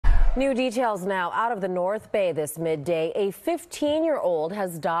New details now out of the North Bay this midday. A 15-year-old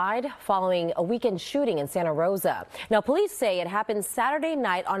has died following a weekend shooting in Santa Rosa. Now, police say it happened Saturday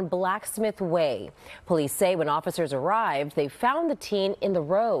night on Blacksmith Way. Police say when officers arrived, they found the teen in the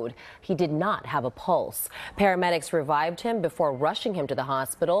road. He did not have a pulse. Paramedics revived him before rushing him to the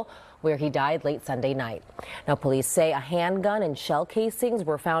hospital, where he died late Sunday night. Now, police say a handgun and shell casings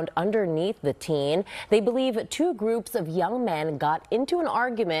were found underneath the teen. They believe two groups of young men got into an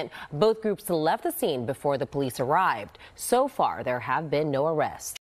argument. Both groups left the scene before the police arrived. So far, there have been no arrests.